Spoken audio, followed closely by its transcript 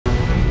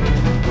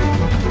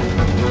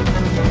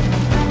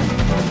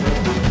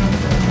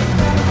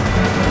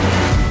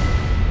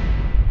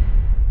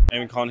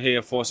Eamon Khan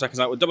here for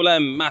Seconds Out with Double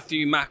M,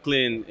 Matthew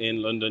Macklin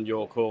in London,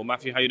 your call.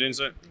 Matthew, how you doing,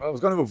 sir? I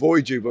was going to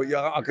avoid you, but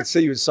yeah, I could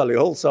see you in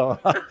Solihull, so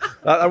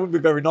that wouldn't be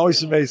very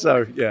nice of me.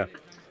 So yeah.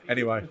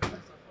 Anyway,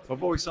 my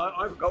voice,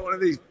 I've got one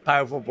of these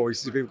powerful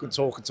voices. People can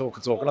talk and talk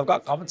and talk, and I've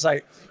got to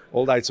commentate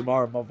all day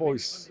tomorrow. My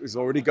voice is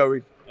already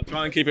going. I'll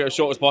try and keep it as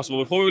short as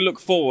possible. Before we look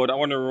forward, I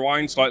want to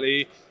rewind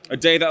slightly. A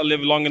day that'll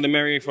live long in the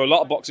memory for a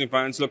lot of boxing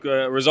fans. Look,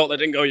 a result that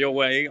didn't go your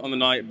way on the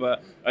night,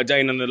 but a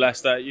day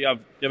nonetheless that you have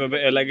a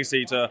bit of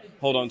legacy to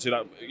hold on to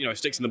that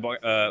sticks in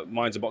the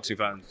minds of boxing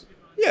fans.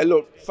 Yeah,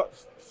 look,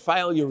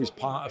 failure is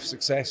part of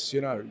success.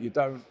 You've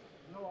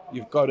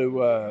got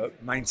to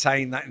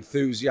maintain that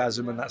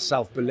enthusiasm and that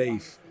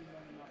self-belief,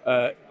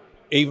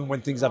 even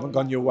when things haven't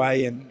gone your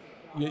way, and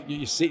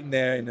you're sitting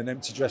there in an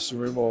empty dressing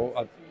room,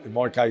 or in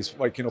my case,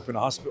 waking up in a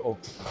hospital,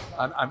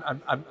 and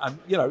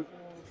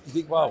you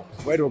think, well,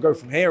 where do I go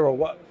from here, or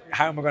what?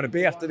 How am I going to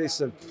be after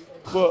this?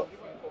 But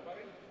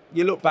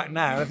you look back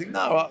now, and I think,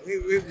 no,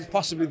 it was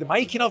possibly the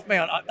making of me.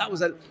 I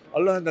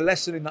learned the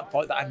lesson in that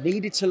fight that I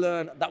needed to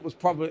learn.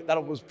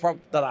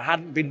 That I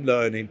hadn't been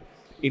learning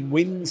in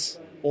wins,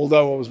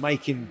 although I was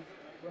making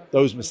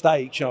those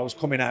mistakes. I was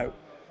coming out.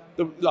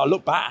 I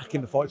look back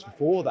in the fights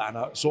before that, and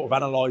I sort of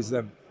analysed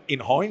them in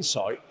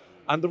hindsight,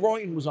 and the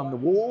writing was on the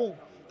wall.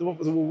 There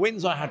were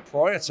wins I had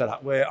prior to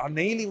that where I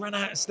nearly ran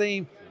out of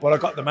steam, but I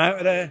got them out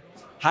of there.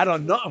 Had I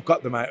not have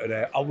got them out of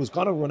there, I was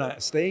going to run out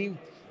of steam.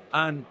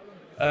 And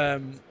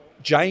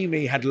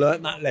Jamie had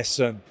learnt that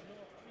lesson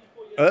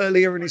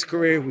earlier in his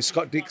career with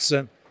Scott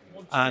Dixon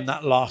and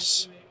that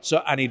loss.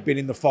 And he'd been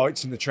in the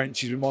fights in the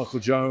trenches with Michael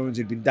Jones.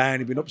 He'd been down,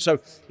 he'd been up. So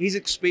his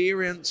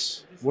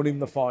experience won him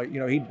the fight.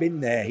 He'd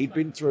been there. He'd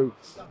been through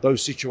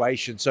those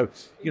situations. So,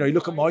 you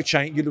look at my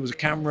change. There was a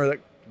camera that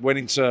went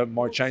into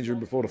my change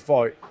room before the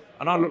fight,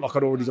 and I looked like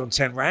I'd already done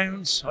 10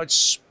 rounds. I had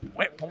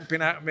sweat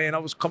pumping out of me, and I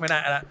was coming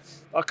out of that.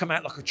 I'd come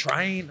out like a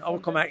train. I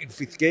would come out in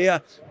fifth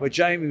gear, where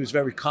Jamie was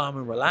very calm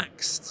and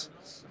relaxed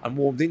and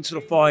warmed into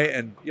the fight.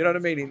 And you know what I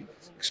mean?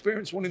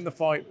 Experience winning the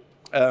fight.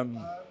 But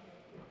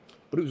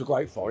it was a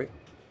great fight.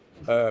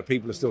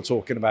 People are still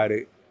talking about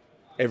it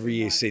every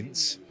year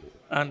since.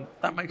 And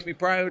that makes me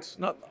proud.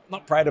 Not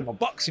proud of my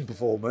boxing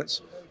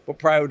performance, but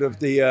proud of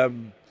the,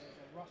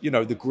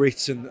 the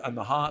grit and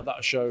the heart that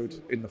I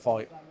showed in the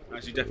fight.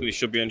 As you definitely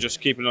should be, and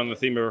just keeping on the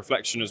theme of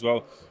reflection as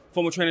well.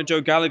 Former trainer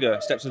Joe Gallagher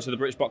steps into the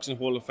British Boxing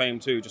Hall of Fame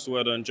too. Just a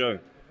word on Joe.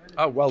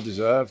 Oh, well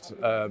deserved.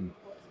 A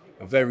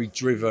very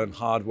driven,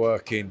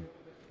 hard-working,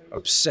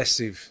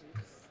 obsessive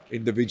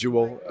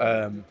individual.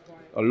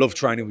 I love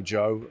training with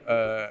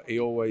Joe. He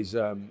always,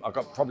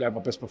 probably had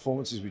my best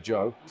performances with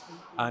Joe,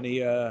 and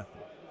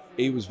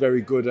he was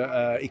very good.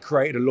 He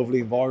created a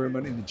lovely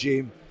environment in the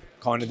gym,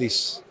 kind of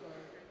this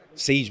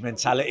siege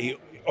mentality.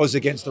 Us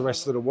against the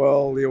rest of the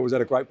world. He always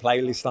had a great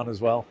playlist on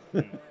as well.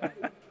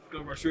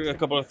 Go rush through a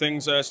couple of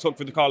things. Let's talk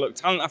through the card. Look,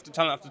 talent after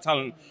talent after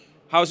talent.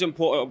 How is it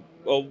important,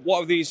 or what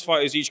have these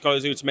fighters each got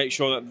to do to make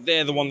sure that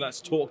they're the one that's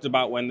talked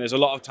about when there's a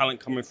lot of talent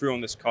coming through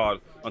on this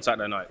card on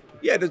Saturday night?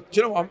 Yeah, do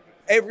you know what?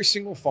 Every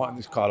single fight on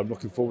this card I'm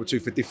looking forward to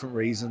for different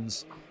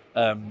reasons.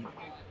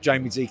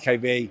 Jamie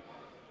DKV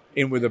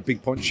in with a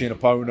big punching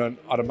opponent.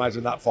 I'd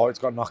imagine that fight's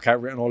got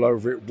knockout written all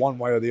over it, one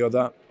way or the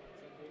other.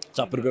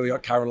 Top of the bill, you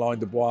got Caroline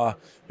Dubois,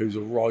 who's a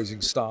rising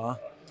star,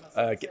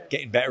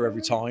 getting better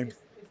every time.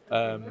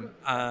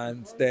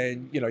 And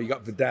then, you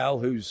got Vidal,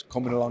 who's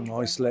coming along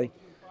nicely.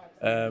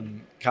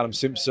 Callum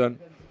Simpson.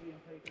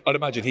 I'd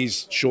imagine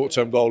his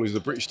short-term goal is the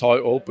British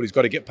title, but he's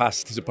got to get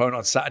past his opponent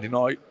on Saturday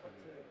night.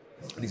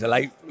 And he's a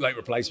late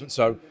replacement,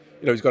 so,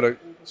 he's got to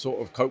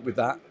sort of cope with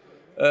that.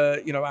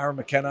 Aaron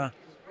McKenna,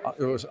 I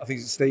think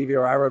it's Stevie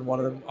or Aaron, one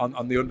of them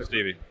on the under.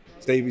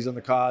 Stevie's on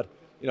the card.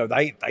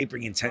 They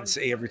bring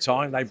intensity every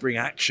time. They bring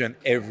action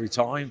every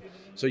time.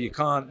 So you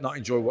can't not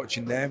enjoy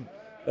watching them.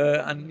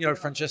 And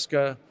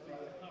Francesca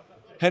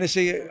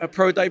Hennessy, a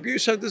pro debut.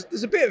 So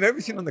there's a bit of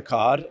everything on the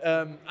card.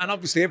 And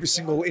obviously every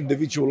single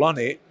individual on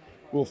it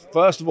will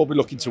first of all be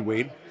looking to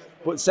win.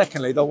 But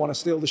secondly, they'll want to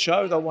steal the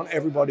show. They'll want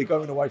everybody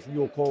going away from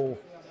your call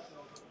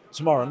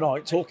tomorrow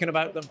night talking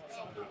about them.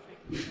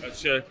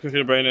 Let's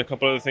quickly bring in a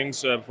couple of other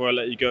things before I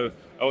let you go.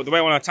 The way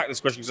I want to attack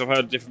this question, because I've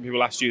heard different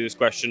people ask you this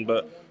question,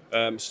 but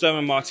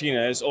Sturman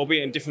Martinez,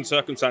 albeit in different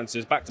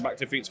circumstances, back-to-back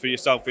defeats for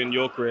yourself in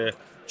your career.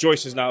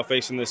 Joyce is now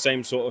facing the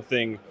same sort of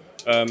thing.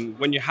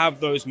 When you have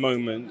those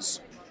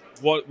moments,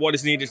 what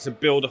is needed to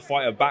build a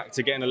fighter back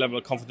to getting a level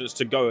of confidence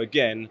to go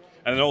again?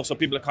 And then also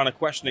people are kind of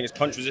questioning his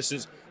punch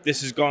resistance. This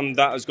has gone,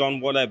 that has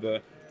gone, whatever.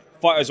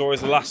 Fighters are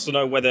always the last to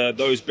know whether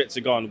those bits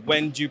are gone.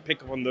 When do you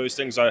pick up on those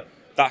things?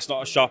 That's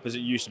not as sharp as it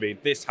used to be.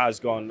 This has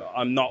gone.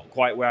 I'm not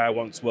quite where I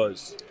once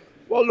was.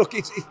 Well, look,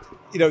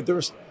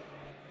 there's.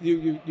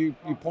 You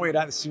pointed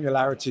out the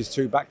similarities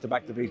to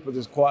back-to-back defeats, but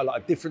there's quite a lot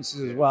of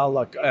differences as well.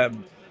 Like,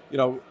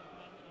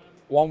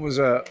 one was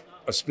a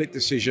split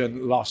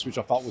decision loss, which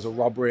I thought was a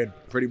robbery, and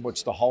pretty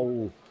much the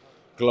whole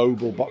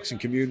global boxing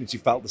community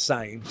felt the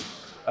same,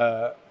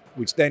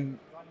 which then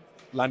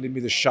landed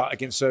me the shot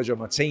against Sergio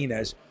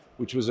Martinez,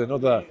 which was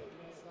another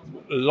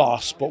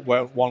loss, but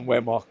one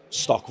where my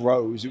stock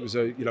rose. It was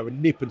a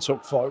nip and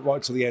tuck fight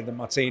right to the end, and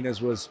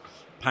Martinez was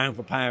pound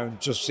for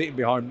pound just sitting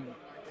behind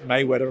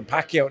Mayweather and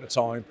Pacquiao at the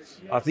time.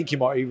 I think he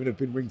might even have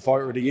been Ring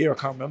Fighter of the Year. I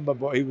can't remember,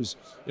 but he was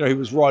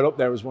right up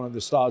there as one of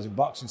the stars in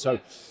boxing. So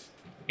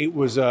it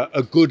was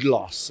a good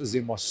loss, as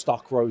in my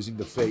stock rose in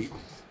defeat.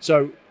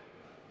 So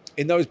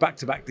in those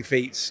back-to-back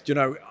defeats,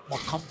 my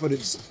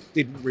confidence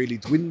didn't really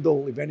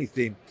dwindle. If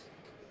anything,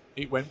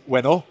 it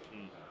went up.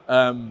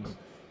 For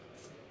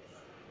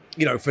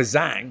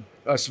Zhang,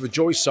 for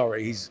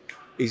Joyce,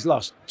 he's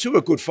lost to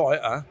a good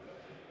fighter,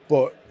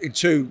 but in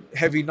 2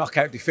 heavy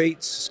knockout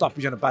defeats,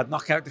 stoppage on a bad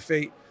knockout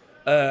defeat,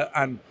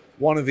 and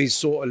one of his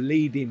sort of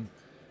leading,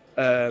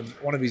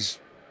 one of his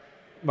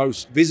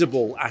most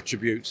visible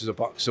attributes as a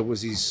boxer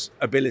was his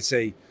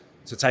ability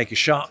to take a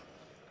shot.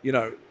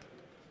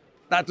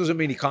 That doesn't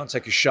mean he can't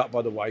take a shot,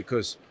 by the way,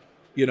 because,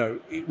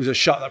 it was a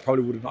shot that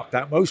probably would have knocked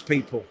out most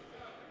people.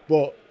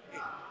 But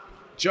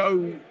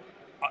Joe,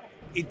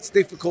 it's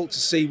difficult to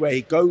see where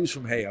he goes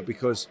from here,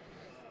 because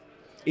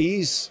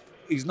he's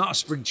not a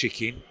spring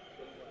chicken.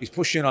 He's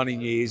pushing on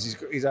in years.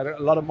 He's had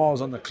a lot of miles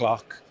on the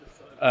clock.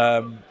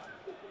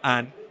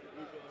 And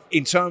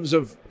in terms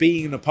of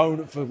being an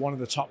opponent for one of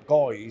the top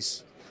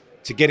guys,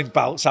 to get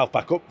himself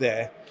back up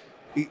there,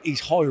 he's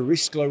high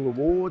risk, low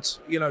rewards.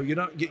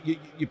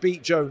 You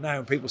beat Joe now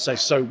and people say,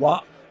 so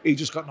what? He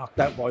just got knocked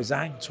out by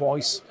Zhang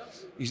twice.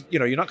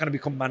 You're not going to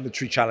become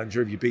mandatory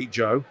challenger if you beat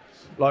Joe.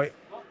 I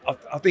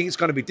think it's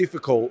going to be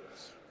difficult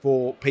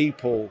for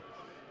people.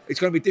 It's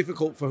going to be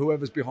difficult for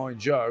whoever's behind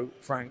Joe,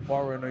 Frank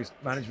Warren and his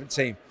management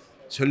team,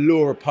 to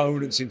lure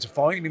opponents into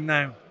fighting him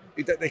now.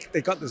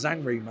 They got the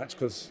Zhang rematch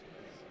because,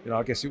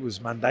 I guess it was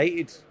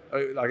mandated.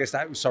 I guess they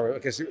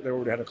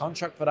already had a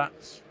contract for that.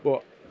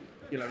 But,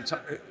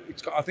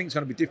 I think it's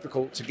going to be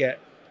difficult to get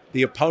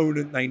the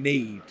opponent they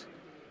need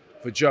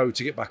for Joe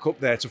to get back up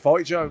there to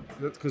fight Joe,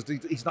 because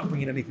he's not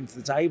bringing anything to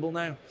the table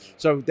now.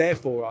 So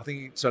therefore, I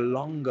think it's a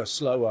longer,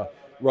 slower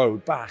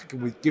road back.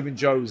 And with given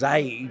Joe's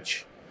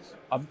age,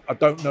 I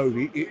don't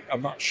know.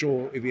 I'm not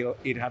sure if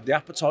he'd have the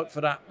appetite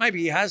for that.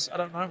 Maybe he has. I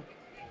don't know.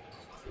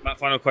 Matt,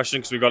 final question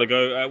because we've got to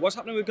go. What's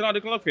happening with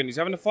Gennadiy Golovkin? Is he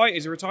having a fight?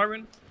 Is he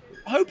retiring?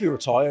 I hope he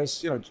retires.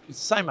 He's the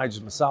same age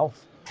as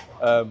myself.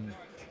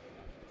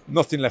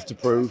 Nothing left to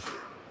prove.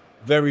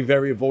 Very,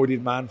 very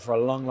avoided man for a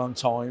long, long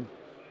time.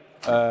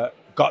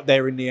 Got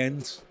there in the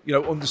end.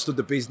 Understood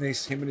the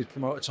business. Him and his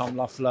promoter Tom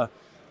Loeffler,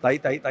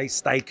 they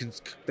stayed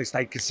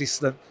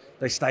consistent.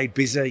 They stayed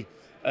busy.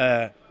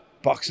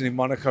 Boxing in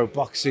Monaco,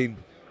 boxing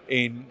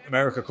in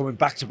America, coming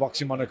back to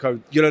boxing Monaco.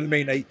 You know what I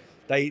mean?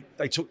 They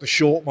took the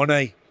short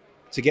money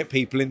to get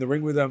people in the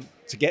ring with them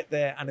to get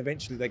there, and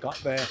eventually they got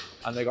there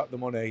and they got the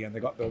money and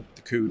they got the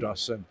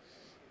kudos. And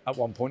at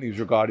one point, he was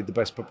regarded the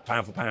best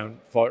pound for pound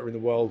fighter in the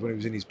world when he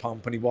was in his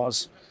pomp, and he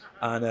was.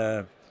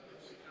 And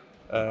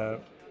I'm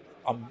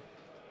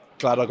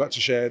glad I got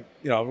to share.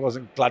 I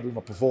wasn't glad with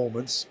my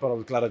performance, but I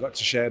was glad I got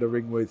to share the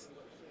ring with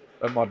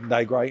a modern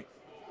day great.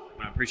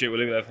 I appreciate it. We'll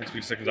leave it there. Thanks for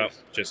your seconds out.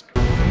 Cheers.